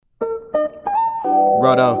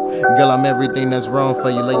Rodo. Girl, I'm everything that's wrong for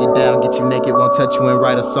you. Lay you down, get you naked, won't touch you and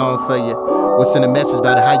write a song for you. We'll send a message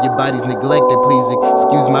about how your body's neglected. Please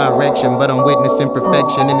excuse my erection, but I'm witnessing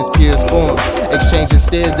perfection in its purest form. Exchanging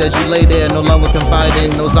stares as you lay there, no longer confide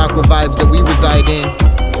in those awkward vibes that we reside in.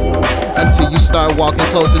 Until you start walking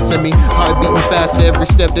closer to me, heart beating faster every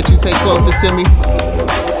step that you take closer to me.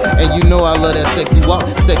 And you know I love that sexy walk,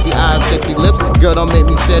 sexy eyes, sexy lips. Girl, don't make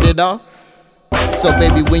me set it off. So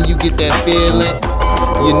baby, when you get that feeling,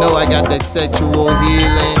 you know I got that sexual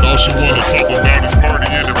healing. All she wanna talk about is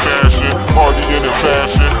partying and fashion, partying and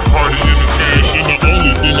fashion, partying and fashion. The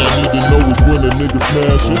only thing I need to know is when a nigga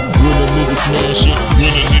smash it, when a nigga smash it,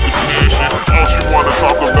 when a nigga smash it. All she wanna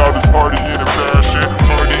talk about is partying and fashion,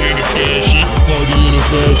 partying and fashion, partying and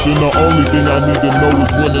fashion. The only thing I need to know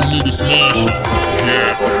is when a nigga smash it.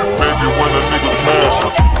 Yeah, baby, when a nigga smash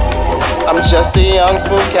it. I'm just a young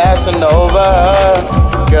smooth Casanova.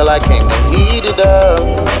 Girl, I came to heat it up.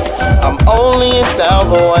 I'm only in town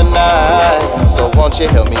for one night, so won't you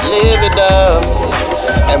help me live it up?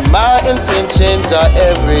 And my intentions are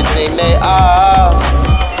everything they are.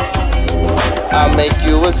 I'll make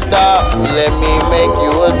you a star, let me make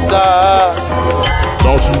you a star.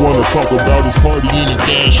 All she wanna talk about is partying and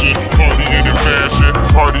fashion, partying and fashion,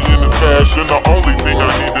 partying and fashion. The only thing I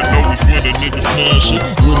need to know is when a nigga smash it,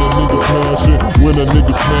 when a nigga smash it, when a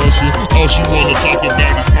nigga smash it. All she wanna talk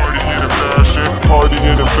about is partying and fashion,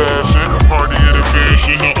 partying and fashion, partying and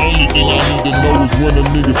fashion. The only thing I need to know is when a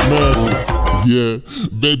nigga smash it. Yeah,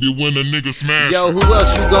 baby, when a nigga smash. Yo, who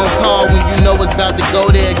else you gon' call when you know it's about to go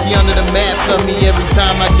there? Key under the mat for me every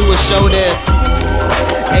time I do a show there.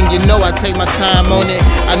 And you know I take my time on it.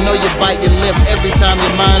 I know you bite your lip every time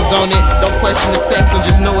your mind's on it. Don't question the sex and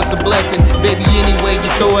just know it's a blessing. Baby, anyway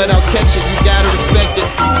you throw it, I'll catch it. You gotta respect it.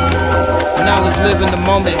 Now let's live in the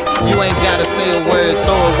moment. You ain't gotta say a word,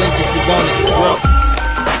 throw a wink if you want it. It's real.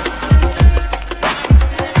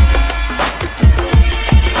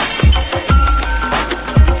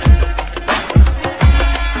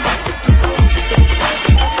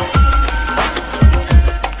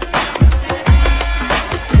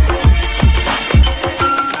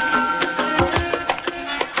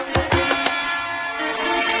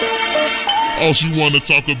 All she wanna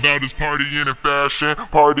talk about is partying and fashion,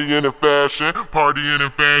 partying and fashion, partying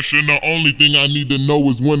and fashion. The only thing I need to know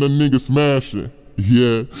is when a nigga smash it.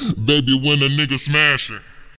 Yeah, baby, when a nigga smash it.